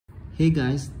Hey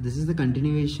guys, this is the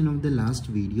continuation of the last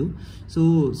video.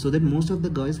 So that most of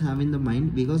the guys have in the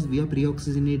mind, because we are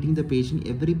pre-oxygenating the patient,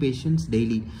 every patient's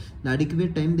daily. The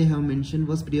adequate time they have mentioned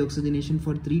was pre-oxygenation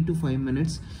for 3 to 5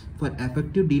 minutes for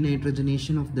effective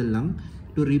denitrogenation of the lung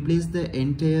to replace the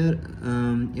entire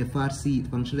FRC,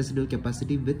 functional residual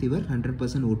capacity, with your 100%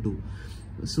 O2.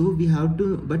 So we have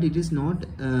to, but it is not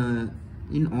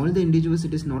in all the individuals,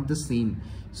 it is not the same.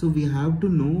 So we have to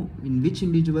know in which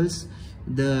individuals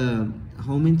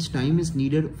how much time is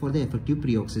needed for the effective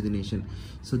pre-oxygenation.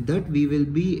 So that we will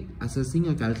be assessing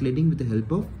or calculating with the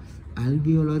help of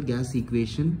alveolar gas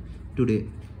equation today.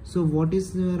 So what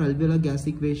is the alveolar gas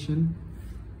equation?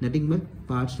 Nothing but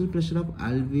partial pressure of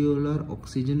alveolar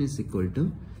oxygen is equal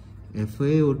to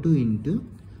FiO2 into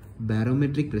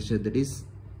barometric pressure, that is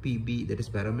PB, that is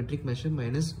barometric measure,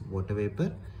 minus water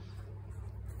vapor,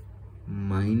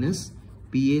 minus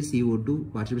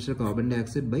PaCO2, partial pressure of carbon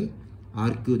dioxide, by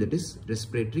RQ, that is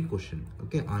respiratory quotient.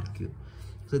 Okay, RQ.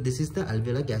 So this is the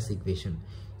alveolar gas equation.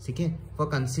 Okay,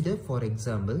 consider for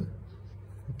example,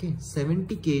 okay,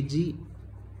 70 kg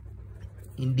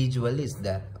individual is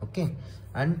there. Okay,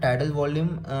 and tidal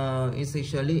volume is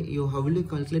actually, how will you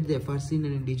calculate the FRC in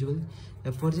an individual?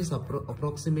 FRC is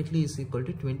approximately is equal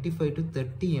to 25 to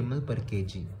 30 ml per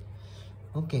kg.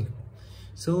 Okay,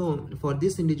 so for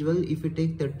this individual, if you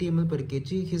take 30 ml per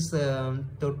kg, his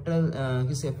total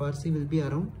his FRC will be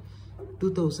around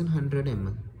 2100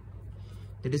 ml.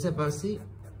 That is FRC.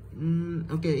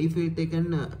 Okay, if you take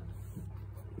an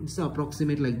it's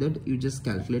approximate like that, you just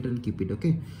calculate and keep it.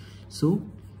 Okay, so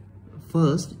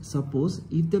first, suppose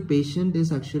if the patient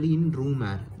is actually in room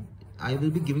air, I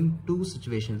will be giving two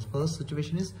situations. First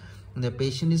situation is the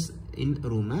patient is in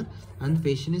room air and the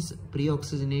patient is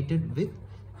pre-oxygenated with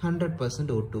 100%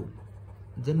 O2.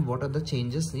 Then what are the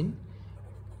changes in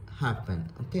happen?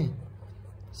 Okay,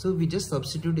 so we just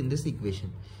substitute in this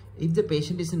equation. If the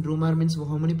patient is in room air, means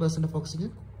how many percent of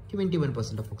oxygen?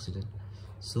 21% of oxygen.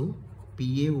 So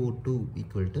PaO2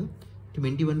 equal to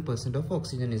 21% of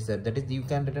oxygen is there. That is, you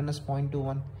can written as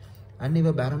 0.21, and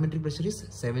your barometric pressure is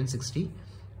 760,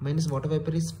 minus water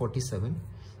vapor is 47,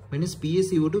 minus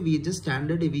PaCO2, we just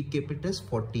standard, we keep it as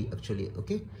 40 actually.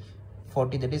 Okay,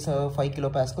 40, that is 5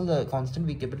 kilopascal, the constant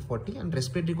we keep it 40, and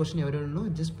respiratory quotient everyone know,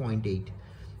 just 0.8.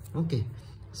 Okay,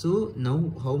 so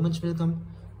now how much will come?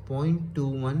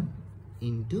 0.21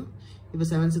 into, if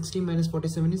 760 minus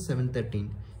 47 is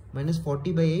 713, minus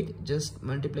 40 by 8, just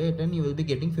multiply it and you will be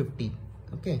getting 50.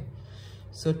 Okay,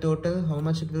 so total how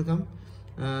much it will come?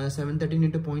 713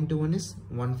 into 0.21 is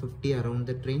 150, around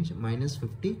that range, minus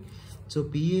 50. So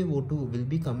PaO2 will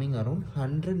be coming around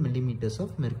 100 millimeters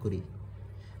of mercury.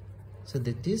 So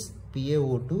that is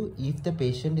PaO2 if the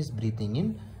patient is breathing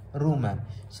in room air.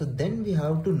 So then we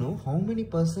have to know how many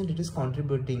percent it is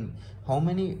contributing, how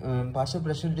many partial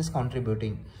pressure it is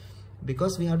contributing,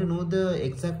 because we have to know the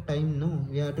exact time. No,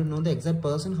 we have to know the exact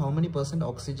percent, how many percent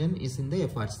oxygen is in the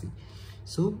FRC.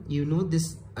 So you know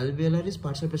this alveolar is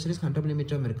partial pressure is 100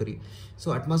 millimeter of mercury.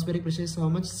 So atmospheric pressure is how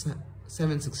much?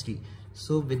 760.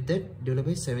 So with that divided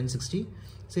by 760,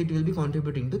 so it will be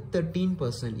contributing to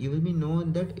 13%. You will be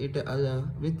known that it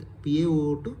with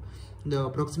PaO2, the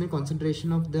approximate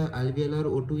concentration of the alveolar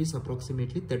O2 is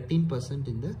approximately 13%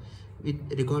 in the with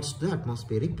regards to the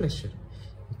atmospheric pressure.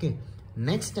 Okay,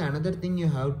 next another thing you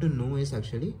have to know is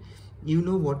actually, you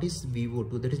know what is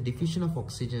VO2, that is diffusion of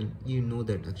oxygen. You know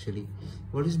that actually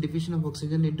what is diffusion of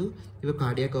oxygen into your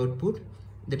cardiac output,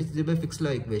 that is by fixed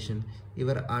law equation,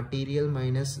 your arterial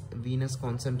minus venous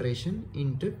concentration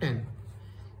into 10.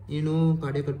 You know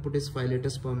cardiac output is 5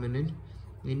 liters per minute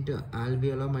into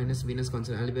alveolar minus venous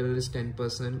concentration. Alveolar is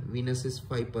 10%, venous is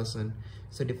 5%.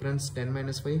 So difference 10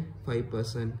 minus 5,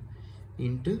 5%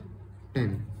 into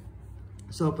 10.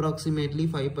 So approximately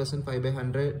 5%, 5 by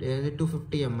 100,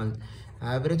 250 ml.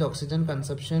 Average oxygen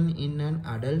consumption in an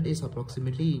adult is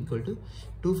approximately equal to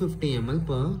 250 ml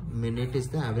per minute is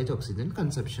the average oxygen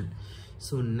consumption.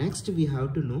 So next we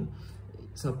have to know,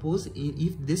 suppose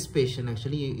if this patient,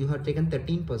 actually you have taken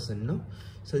 13%, no?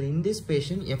 So in this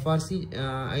patient FRC,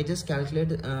 I just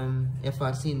calculated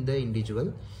FRC in the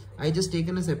individual. I just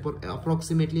taken as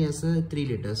approximately as 3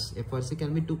 liters. FRC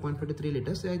can be 2.5 to 3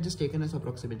 liters. So I just taken as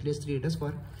approximately as 3 liters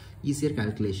for easier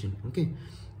calculation. Okay,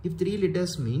 if 3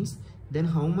 liters means, then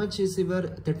how much is your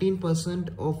 13%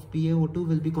 of PaO2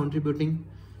 will be contributing?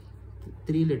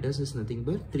 3 liters is nothing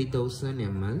but 3000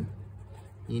 ml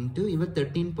into your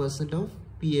 13% of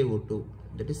PaO2,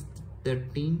 that is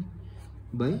 13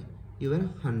 by your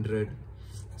 100.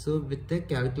 So with the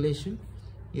calculation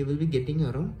you will be getting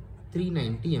around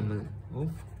 390 ml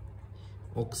of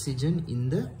oxygen in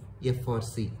the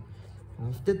FRC.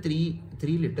 Of the 3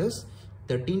 liters,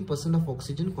 13% of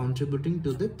oxygen contributing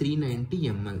to the 390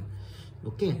 ml.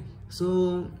 Okay,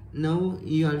 so now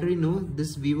you already know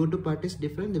this VO2 part is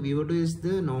different. The VO2 is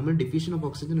the normal diffusion of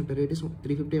oxygen at a rate is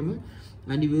 350 ml,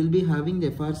 and you will be having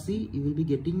the FRC. You will be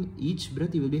getting each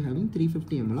breath. You will be having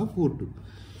 350 ml of O2.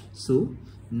 So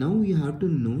now you have to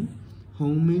know how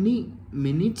many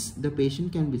minutes the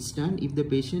patient can withstand if the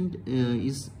patient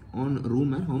is on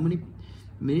room air. How many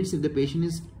minutes if the patient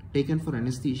is taken for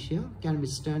anesthesia can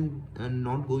withstand and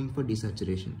not going for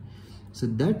desaturation. So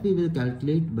that we will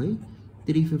calculate by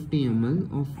 350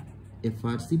 ml of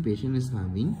FRC patient is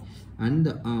having, and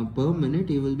per minute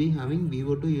you will be having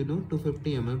VO2,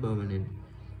 250 ml per minute.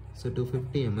 So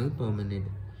 250 ml per minute.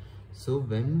 So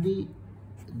when we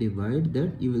divide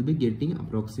that, you will be getting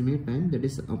approximate time, that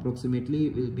is approximately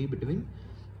will be between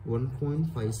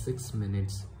 1.56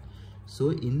 minutes.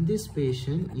 So in this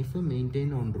patient, if a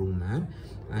maintained on room air,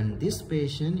 and this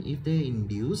patient if they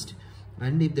induced,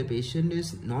 and if the patient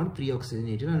is not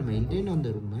pre-oxygenated and maintained on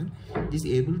the room air, is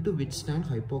able to withstand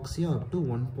hypoxia up to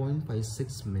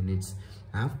 1.56 minutes.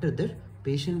 After that,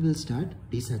 patient will start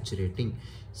desaturating.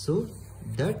 So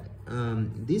that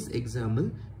this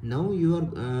example, now you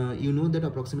are you know that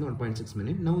approximately 1.6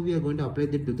 minutes. Now we are going to apply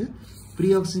that to the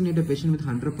pre-oxygenated patient with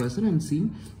 100% and see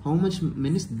how much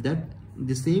minutes that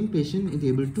the same patient is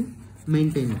able to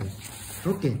maintain that.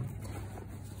 Okay,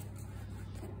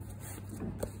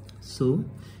 so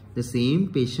the same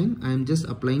patient, I am just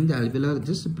applying the alveolar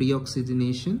just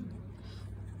pre-oxygenation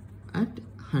at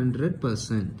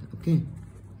 100%. Okay,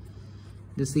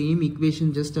 the same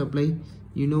equation just apply.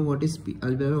 You know what is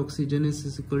alveolar oxygen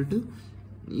is equal to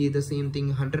the same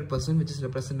thing, 100%, which is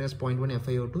represented as 0.1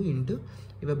 FiO2 into,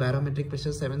 if a barometric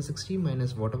pressure 760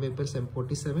 minus water vapor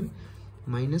 747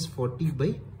 minus 40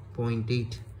 by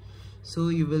 0.8. So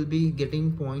you will be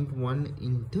getting 0.1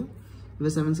 into, if a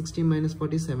 760 minus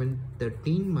 40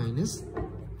 713 minus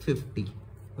 50.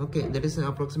 Okay, that is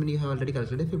approximately you have already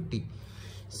calculated 50.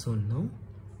 So now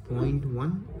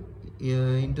 0.1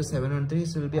 into 713,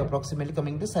 so will be approximately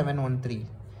coming to 713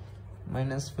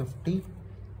 minus 50.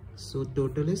 So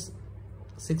total is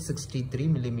 663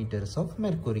 millimeters of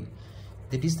mercury.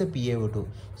 That is the PaO2.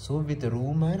 So with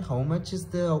room air, how much is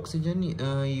the oxygen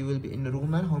you will be in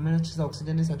room air? How much is the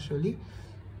oxygen is actually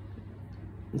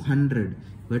 100.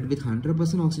 But with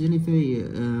 100% oxygen, if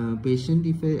a patient,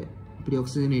 if a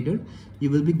pre-oxygenated, you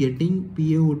will be getting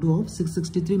PaO2 of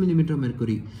 663 millimeter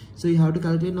mercury. So you have to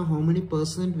calculate now how many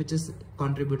percent which is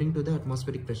contributing to the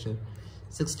atmospheric pressure.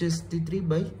 663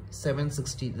 by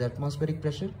 760, the atmospheric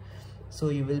pressure. So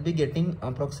you will be getting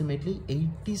approximately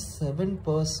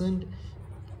 87%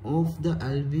 of the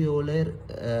alveolar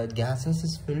gases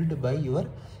is filled by your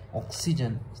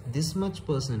oxygen, this much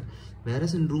percent.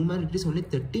 Whereas in room air it is only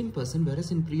 13%,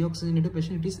 whereas in pre-oxygenated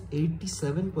patient it is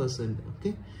 87%.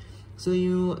 Okay, so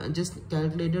you just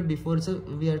calculated before, so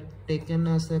we are taken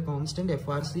as a constant.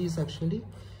 FRC is actually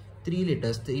 3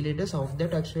 liters. 3 liters of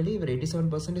that actually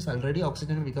 87% is already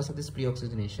oxygen because of this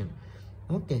pre-oxygenation.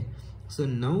 Okay, so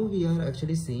now we are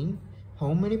actually seeing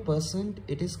how many percent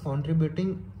it is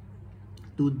contributing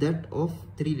to that of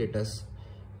 3 liters.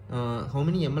 How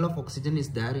many ml of oxygen is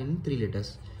there in 3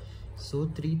 liters? So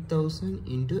 3000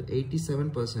 into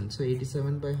 87%. So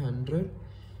 87 by 100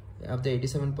 of the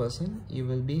 87%, you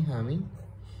will be having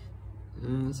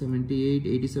 78,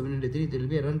 87 into 3, it will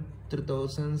be around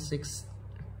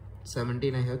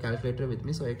 3617. I have calculator with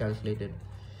me, so I calculated.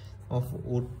 Of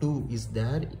O2 is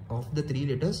there of the 3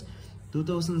 liters,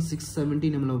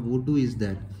 2617 ml of O2 is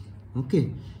there.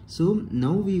 Okay, so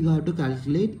now we have to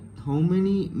calculate how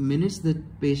many minutes the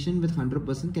patient with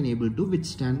 100% can able to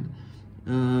withstand.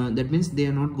 That means they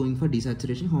are not going for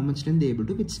desaturation, how much time they are able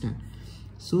to withstand.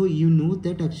 So you know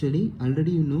that actually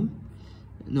already you know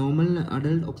normal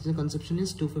adult oxygen consumption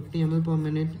is 250 ml per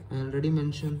minute. I already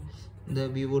mentioned the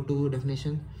VO2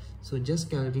 definition. So just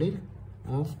calculate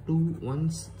of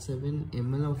 217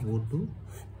 ml of O2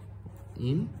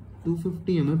 in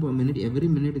 250 ml per minute every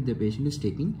minute if the patient is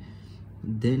taking,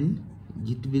 then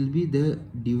it will be the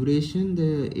duration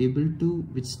the able to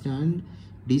withstand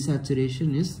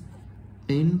desaturation is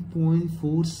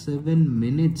 10.47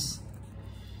 minutes.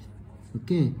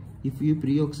 Okay, if you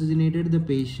pre-oxygenated the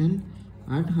patient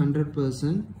at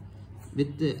 100%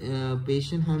 with the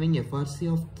patient having FRC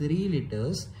of 3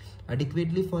 liters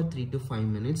adequately for 3 to 5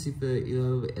 minutes, if you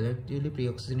have electively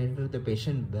pre-oxygenated the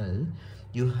patient well,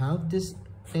 you have this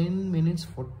 10 minutes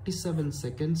 47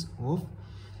 seconds of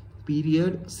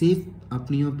period, safe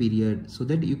apnea period, so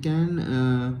that you can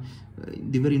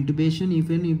your intubation,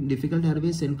 even if difficult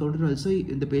airways encounter also,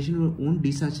 the patient won't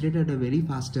desaturate at a very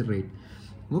faster rate.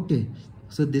 Okay,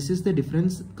 So this is the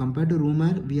difference compared to room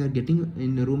air. We are getting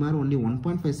in room air only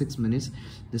 1.56 minutes.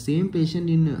 The same patient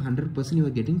in 100% you are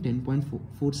getting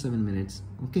 10.47 minutes.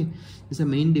 Okay, this is the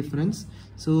main difference.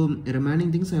 So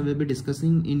remaining things I will be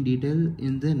discussing in detail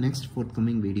in the next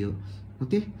forthcoming video.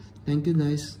 Okay, thank you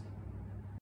guys.